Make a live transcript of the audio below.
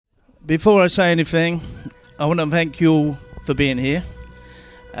Before I say anything, I want to thank you all for being here.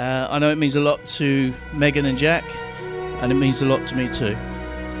 I know it means a lot to Megan and Jack, and it means a lot to me too.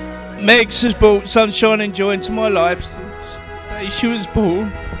 Megs has brought sunshine and joy into my life since the day she was born.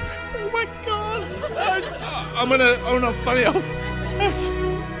 Oh my God! I'm gonna funny. I've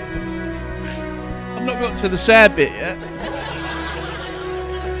not got to the sad bit yet.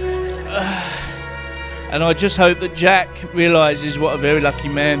 And I just hope that Jack realises what a very lucky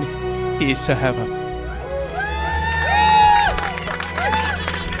man he is to have her.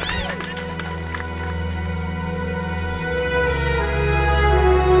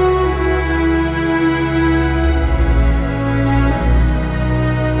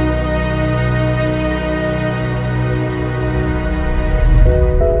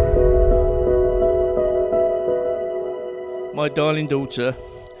 My darling daughter,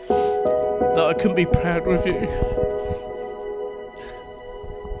 that I couldn't be proud of you.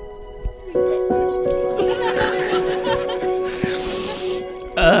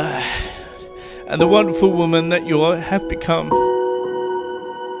 And the wonderful woman that you have become.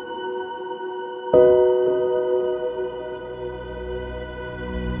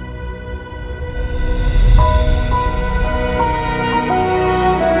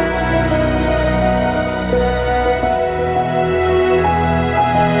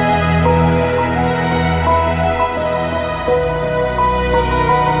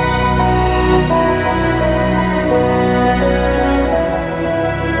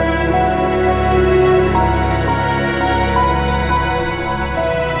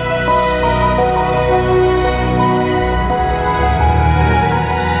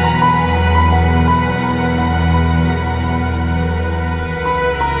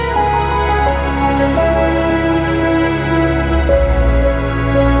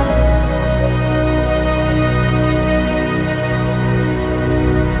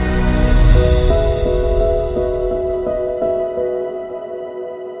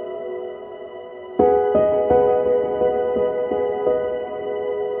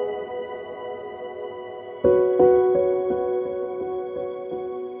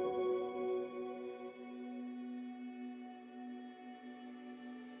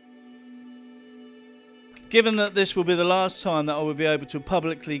 Given that this will be the last time that I will be able to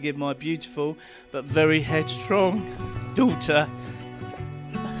publicly give my beautiful but very headstrong daughter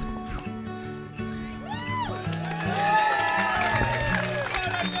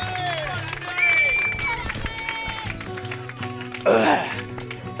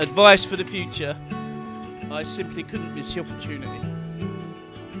advice for the future, I simply couldn't miss the opportunity.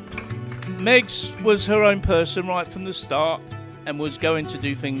 Megs was her own person right from the start and was going to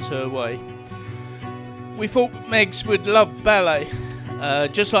do things her way. We thought Megs would love ballet,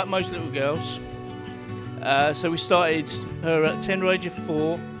 just like most little girls. So we started her at tender age of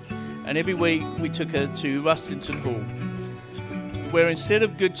 4, and every week we took her to Rustington Hall, where instead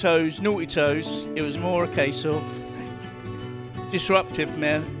of good toes, naughty toes, it was more a case of disruptive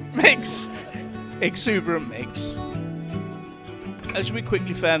Megs, exuberant Megs. As we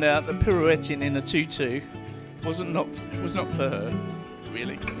quickly found out that pirouetting in a tutu was not for her,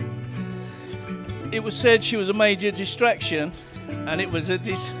 really. It was said she was a major distraction, and it was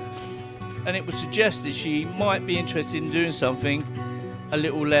suggested she might be interested in doing something a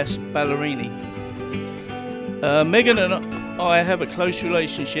little less ballerini. Megan and I have a close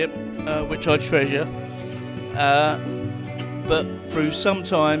relationship, which I treasure, but through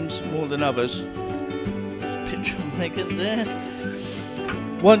sometimes more than others. There's a picture of Megan there.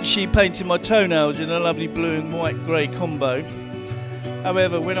 Once she painted my toenails in a lovely blue and white grey combo.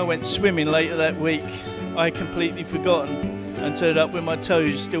 However, when I went swimming later that week, I had completely forgotten and turned up with my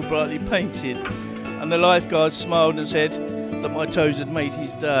toes still brightly painted, and the lifeguard smiled and said that my toes had made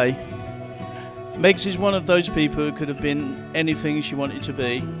his day. Megs is one of those people who could have been anything she wanted to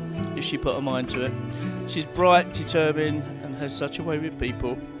be if she put her mind to it. She's bright, determined, and has such a way with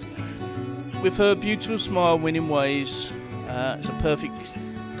people. With her beautiful smile and winning ways, it's a perfect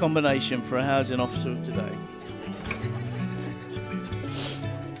combination for a housing officer of today.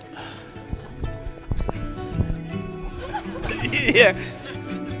 Yeah.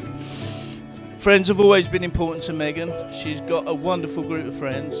 Friends have always been important to Megan. She's got a wonderful group of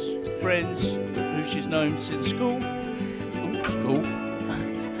friends who she's known since school,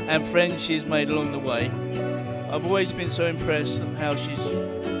 and friends she's made along the way. I've always been so impressed at how she's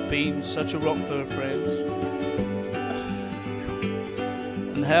been such a rock for her friends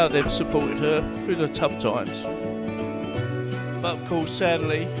and how they've supported her through the tough times. But of course,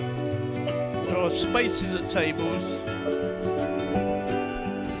 sadly, there are spaces at tables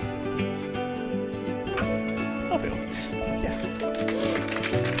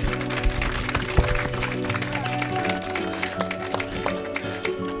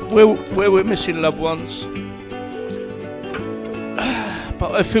where we're missing loved ones.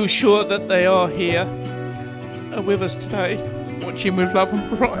 But I feel sure that they are here with us today, watching with love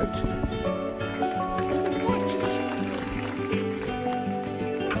and pride.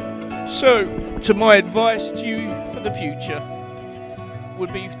 So, to my advice to you for the future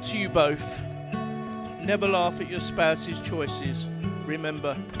would be to you both: never laugh at your spouse's choices.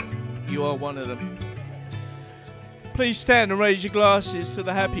 Remember, you are one of them. Please stand and raise your glasses to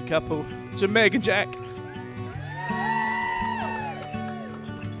the happy couple, to Meg and Jack.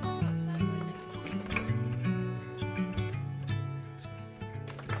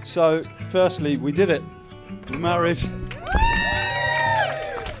 So, firstly, we did it. We're married.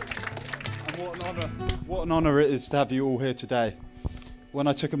 And what an honour it is to have you all here today. When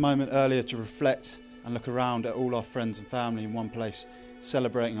I took a moment earlier to reflect and look around at all our friends and family in one place,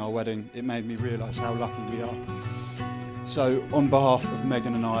 celebrating our wedding, it made me realise how lucky we are. So, on behalf of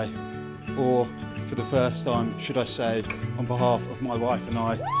Megan and I, or for the first time, should I say, on behalf of my wife and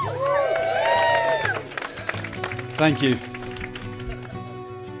I, thank you.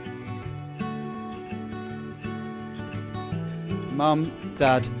 Mum,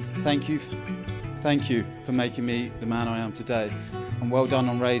 Dad, thank you for making me the man I am today, and well done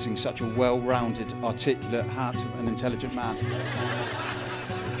on raising such a well-rounded, articulate, handsome and intelligent man.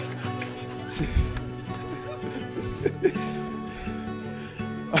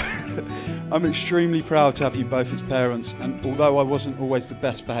 I'm extremely proud to have you both as parents, and although I wasn't always the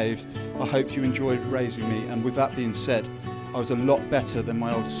best behaved, I hope you enjoyed raising me, and with that being said, I was a lot better than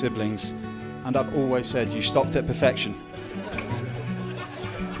my older siblings, and I've always said you stopped at perfection.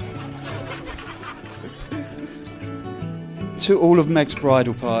 To all of Meg's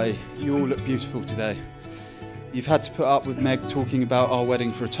bridal party, you all look beautiful today. You've had to put up with Meg talking about our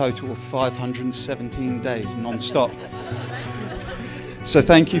wedding for a total of 517 days non-stop. So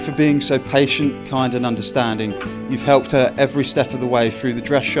thank you for being so patient, kind and understanding. You've helped her every step of the way, through the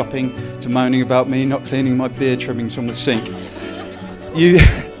dress shopping to moaning about me not cleaning my beard trimmings from the sink. You've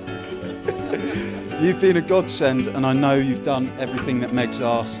been a godsend, and I know you've done everything that Meg's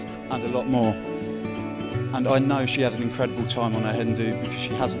asked and a lot more. And I know she had an incredible time on her hen do, because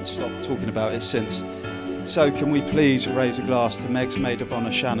she hasn't stopped talking about it since. So can we please raise a glass to Meg's maid of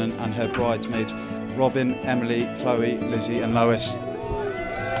honour Shannon and her bridesmaids Robin, Emily, Chloe, Lizzie and Lois.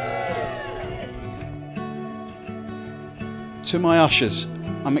 To my ushers,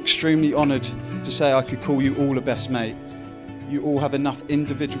 I'm extremely honoured to say I could call you all a best mate. You all have enough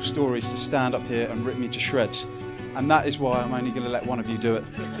individual stories to stand up here and rip me to shreds, and that is why I'm only going to let one of you do it.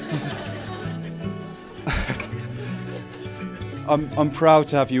 I'm proud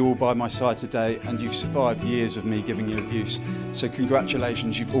to have you all by my side today, and you've survived years of me giving you abuse. So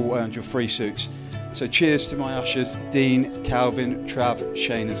congratulations, you've all earned your free suits. So cheers to my ushers, Dean, Calvin, Trav,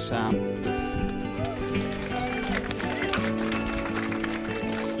 Shane and Sam.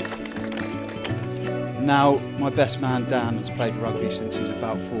 Now, my best man Dan has played rugby since he was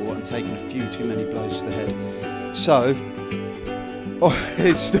about 4 and taken a few too many blows to the head. So,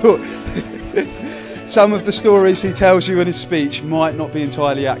 some of the stories he tells you in his speech might not be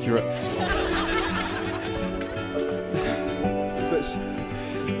entirely accurate.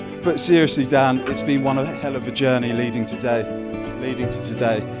 But seriously, Dan, it's been one hell of a journey leading to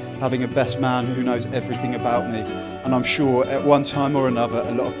today, having a best man who knows everything about me. And I'm sure at one time or another,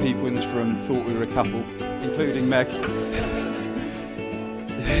 a lot of people in this room thought we were a couple, including Meg.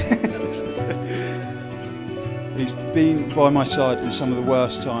 He's been by my side in some of the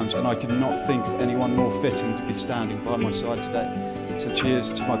worst times, and I could not think of anyone more fitting to be standing by my side today. So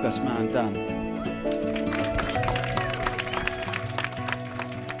cheers to my best man, Dan.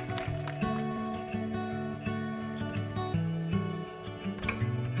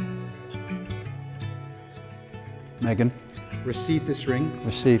 Megan, receive this ring.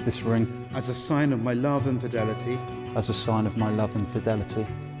 Receive this ring. As a sign of my love and fidelity. As a sign of my love and fidelity.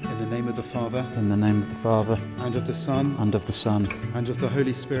 In the name of the Father. In the name of the Father. And of the Son. And of the Son. And of the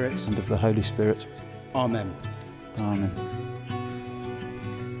Holy Spirit. And of the Holy Spirit. Amen. Amen.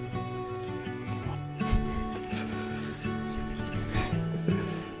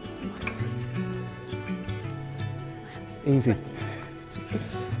 Easy.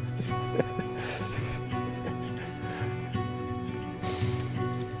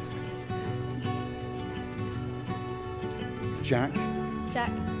 Jack.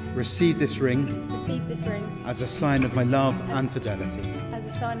 Jack. Receive this ring. Receive this ring. As a sign of my love and fidelity. As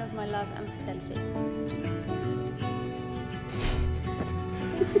a sign of my love and fidelity.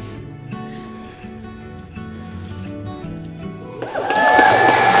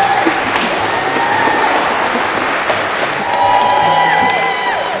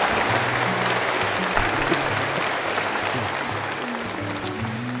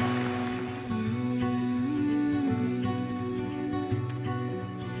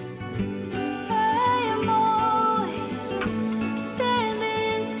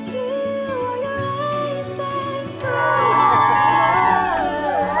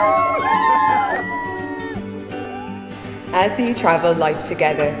 As you travel life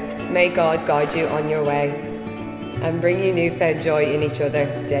together, may God guide you on your way and bring you newfound joy in each other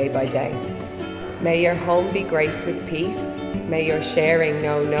day by day. May your home be graced with peace. May your sharing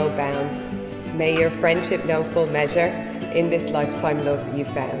know no bounds. May your friendship know full measure in this lifetime love you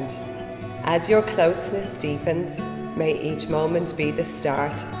found. As your closeness deepens, may each moment be the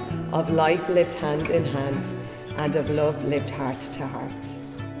start of life lived hand in hand and of love lived heart to heart.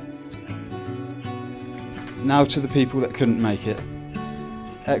 Now to the people that couldn't make it.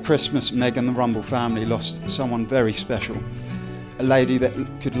 At Christmas, Meg and the Rumble family lost someone very special. A lady that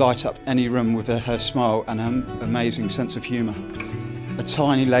could light up any room with her smile and her amazing sense of humour. A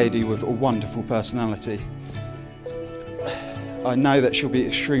tiny lady with a wonderful personality. I know that she'll be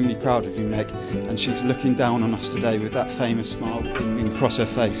extremely proud of you, Meg, and she's looking down on us today with that famous smile beaming across her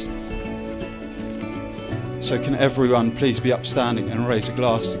face. So can everyone please be upstanding and raise a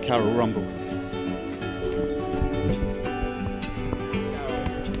glass to Carol Rumble.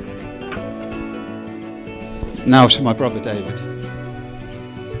 Now to my brother David.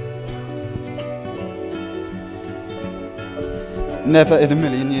 Never in a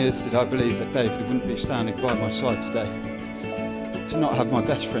million years did I believe that David wouldn't be standing by my side today. To not have my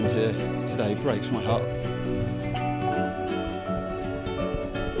best friend here today breaks my heart.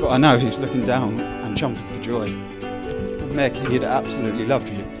 But I know he's looking down and jumping for joy. Meg, he'd absolutely loved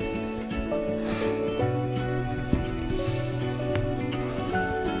you.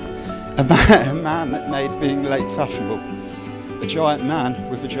 A man that made being late fashionable. A giant man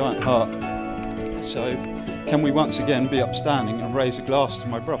with a giant heart. So, can we once again be upstanding and raise a glass to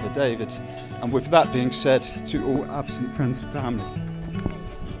my brother David? And with that being said, to all absent friends and family.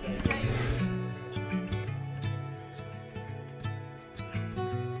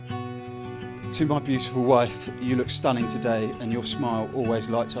 To my beautiful wife, you look stunning today and your smile always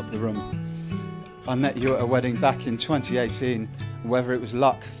lights up the room. I met you at a wedding back in 2018, whether it was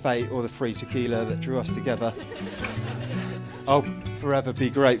luck, fate or the free tequila that drew us together. I'll forever be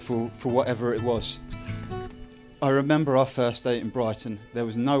grateful for whatever it was. I remember our first date in Brighton. There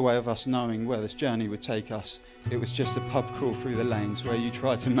was no way of us knowing where this journey would take us. It was just a pub crawl through the lanes where you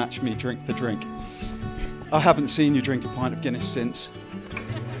tried to match me drink for drink. I haven't seen you drink a pint of Guinness since,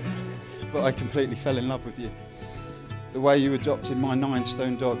 but I completely fell in love with you. The way you adopted my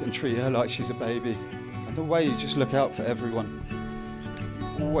 9-stone dog and treat her like she's a baby, and the way you just look out for everyone.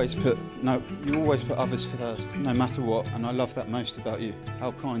 You always put others first, no matter what, and I love that most about you,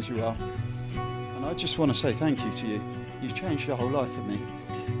 how kind you are. And I just want to say thank you to you. You've changed your whole life for me.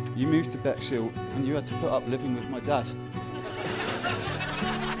 You moved to Bexhill and you had to put up living with my dad.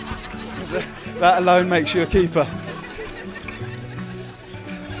 That alone makes you a keeper.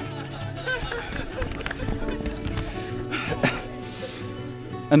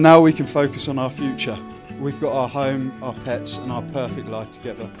 And now we can focus on our future. We've got our home, our pets, and our perfect life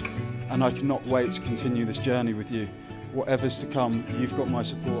together. And I cannot wait to continue this journey with you. Whatever's to come, you've got my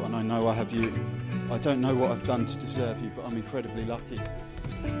support and I know I have you. I don't know what I've done to deserve you, but I'm incredibly lucky.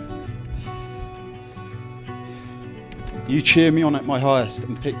 You cheer me on at my highest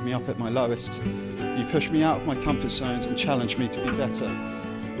and pick me up at my lowest. You push me out of my comfort zones and challenge me to be better.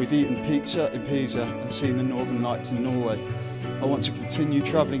 We've eaten pizza in Pisa and seen the Northern Lights in Norway. I want to continue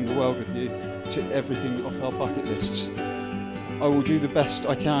travelling the world with you, tick everything off our bucket lists. I will do the best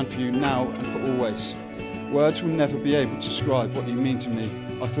I can for you now and for always. Words will never be able to describe what you mean to me.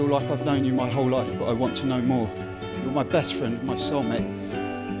 I feel like I've known you my whole life, but I want to know more. You're my best friend, my soulmate.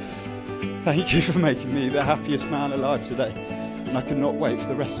 Thank you for making me the happiest man alive today, and I cannot wait for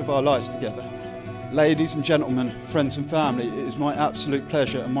the rest of our lives together. Ladies and gentlemen, friends and family, it is my absolute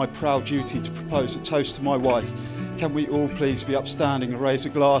pleasure and my proud duty to propose a toast to my wife. Can we all please be upstanding and raise a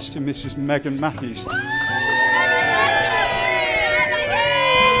glass to Mrs. Megan Matthews?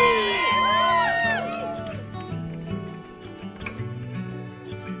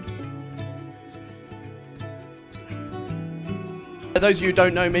 For those of you who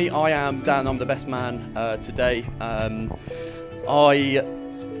don't know me, I am Dan, I'm the best man today.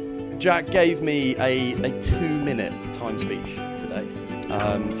 Jack gave me a 2-minute time speech today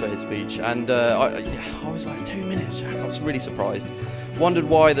for his speech, and I was like, 2 minutes, Jack? I was really surprised. Wondered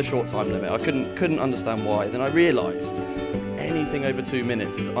why the short time limit. I couldn't understand why. Then I realised anything over 2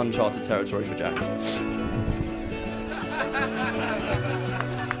 minutes is uncharted territory for Jack.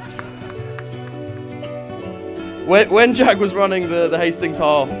 When Jack was running the Hastings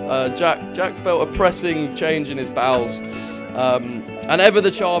half, Jack felt a pressing change in his bowels. And ever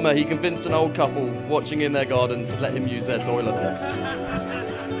the charmer, he convinced an old couple watching in their garden to let him use their toilet.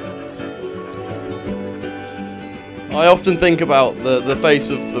 I often think about the face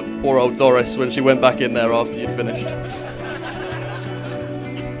of poor old Doris when she went back in there after you'd finished.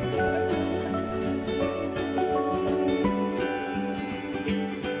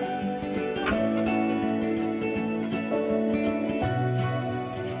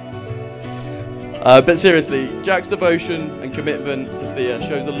 But seriously, Jack's devotion and commitment to Thea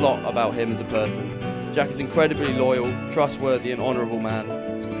shows a lot about him as a person. Jack is incredibly loyal, trustworthy and honourable man.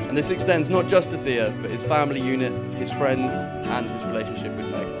 And this extends not just to Thea, but his family unit, his friends and his relationship with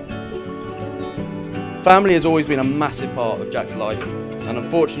Meg. Family has always been a massive part of Jack's life and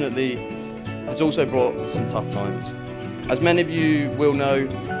unfortunately has also brought some tough times. As many of you will know,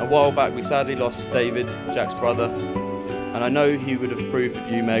 a while back we sadly lost David, Jack's brother, and I know he would have approved of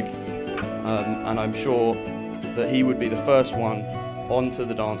you, Meg, and I'm sure that he would be the first one onto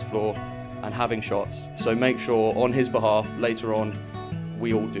the dance floor and having shots. So make sure on his behalf later on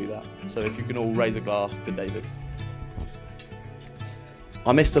we all do that. So if you can all raise a glass to David.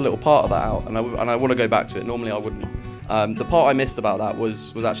 I missed a little part of that out and I want to go back to it. Normally I wouldn't. The part I missed about that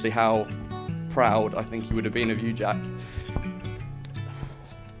was actually how proud I think he would have been of you, Jack,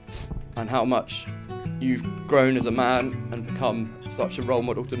 and how much you've grown as a man and become such a role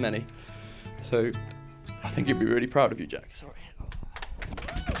model to many. So I think he'd be really proud of you, Jack. Sorry.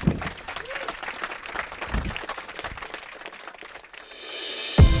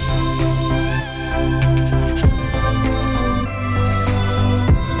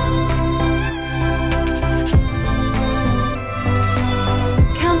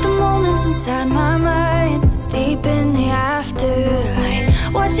 Count the moments inside my mind, steep in the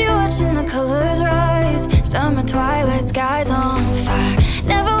afterlight. Watch you watching the colors rise, summer twilight, skies on fire.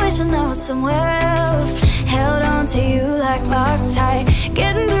 Never wishing I was somewhere else, held on to you like Loctite.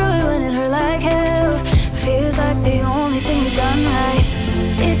 Getting through it when it hurt like hell, feels like the only thing we've done right.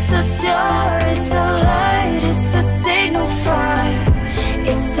 It's a star, it's a light, it's a signal fire.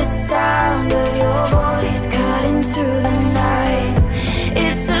 It's the sound of your voice cutting through the night.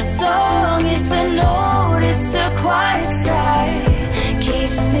 It's a song, it's a note, it's a quiet sigh.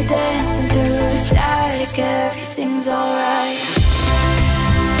 Keeps me dancing through the static, everything's alright.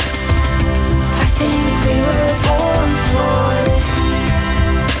 I think we were born for it.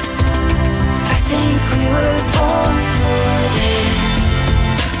 I think we were born for this.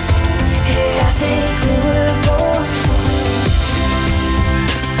 Hey, I think we were born for it.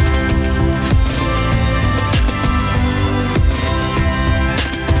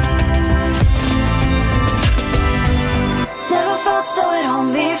 Never felt so at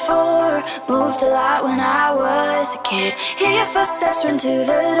home before. Moved a lot when I was a kid. Hear your footsteps run to the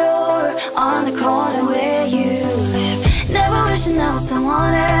door on the corner where you live. Never wishing I was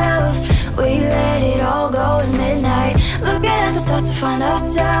someone else. We let it all go at midnight, looking at the stars to find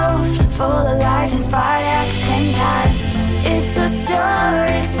ourselves, full of life, inspired at the same time. It's a star,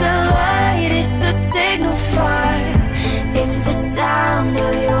 it's a light, it's a signal fire. It's the sound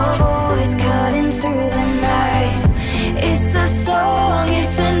of your voice cutting through the night. It's a song,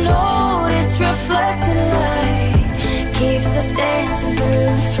 it's a note, it's reflected light. Keeps us dancing through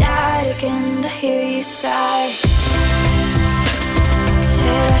the static and I hear you sigh.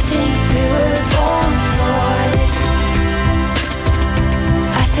 Said I think we were born for it.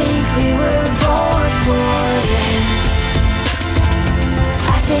 I think we were born for it.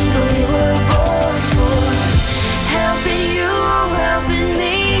 I think we were born for helping you, helping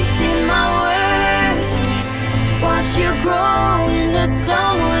me see my worth. Watch you grow into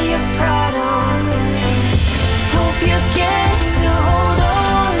someone you're proud of. Hope you get to hold